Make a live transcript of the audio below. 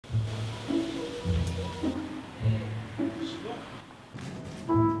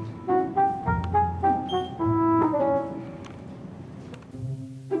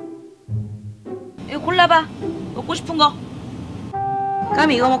골라봐. 먹고 싶은 거.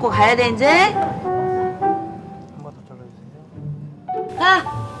 까미 이거 먹고 가야 돼 이제. 한 번 더 잘라주세요.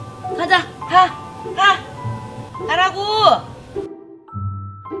 가자. 가라고.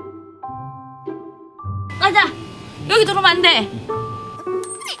 가자. 여기 들어오면 안 돼.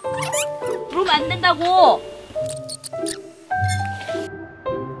 들어오면 안 된다고.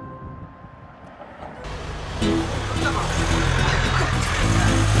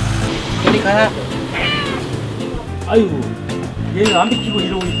 저리 가. 아이고, 얘는 안 비키고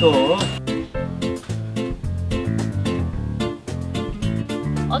이러고 있어.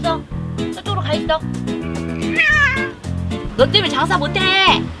 어서 저쪽으로 가 있어. 너 때문에 장사 못해.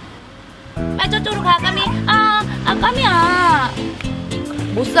 빨리 저쪽으로 가, 까미. 까미야.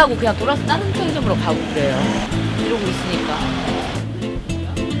 못 사고 그냥 돌아서 다른 편의점으로 가고 그래요. 이러고 있으니까.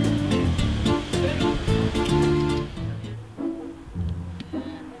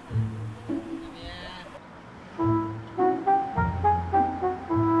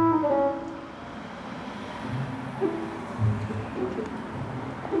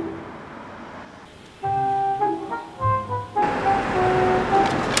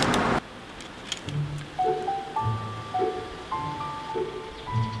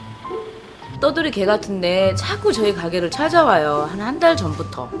 떠돌이 개 같은데 자꾸 저희 가게를 찾아와요. 한 달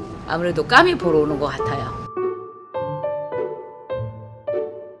전부터. 아무래도 까미 보러 오는 것 같아요.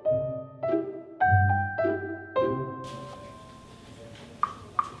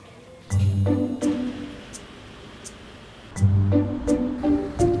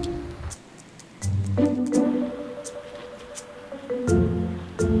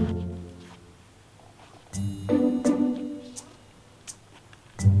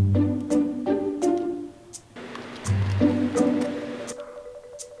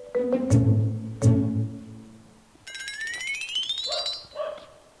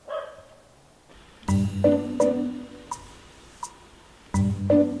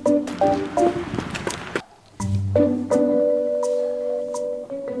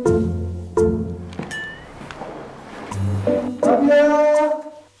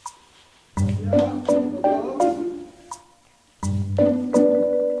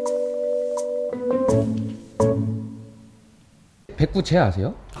 백구채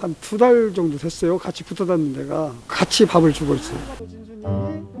아세요? 한 2달 정도 됐어요. 같이 붙어 다니는 데가 같이 밥을 주고 있어요.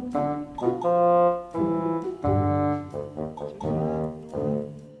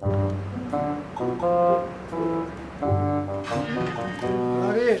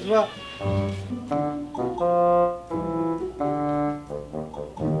 나리 좋아.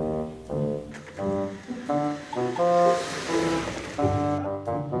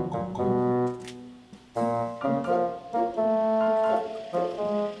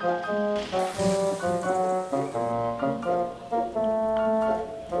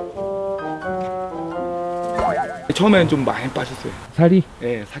 처음에는 좀 많이 빠졌어요. 살이?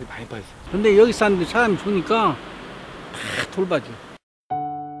 네, 살이 많이 빠졌어요. 근데 여기 사는데 사람이 좋으니까 다 돌봐줘.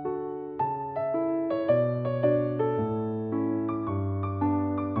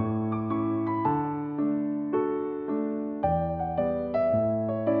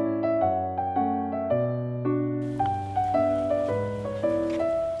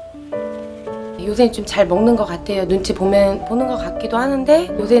 요새는 좀 잘 먹는 것 같아요. 눈치 보는 것 같기도 하는데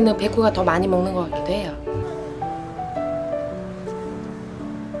요새는 백구가 더 많이 먹는 것 같기도 해요.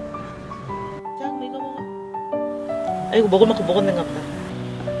 자, 그럼 이거 먹어. 아이고, 먹을 만큼 먹었는가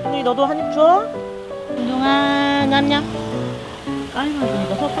보다. 언니, 너도 한 입 줘. 운동아, 냠냠. 까미만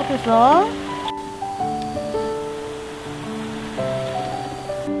주니까 섭섭했어.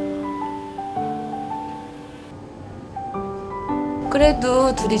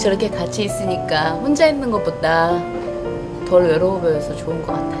 그래도 둘이 저렇게 같이 있으니까 혼자 있는 것보다 덜 외로워 보여서 좋은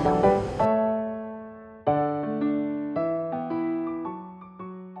것 같아요.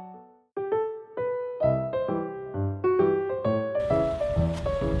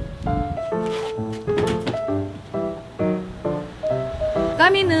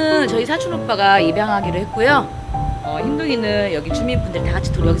 까미는 저희 사촌 오빠가 입양하기로 했고요. 흰둥이는 여기 주민분들 다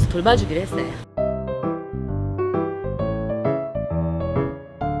같이 여기서 돌봐주기로 했어요.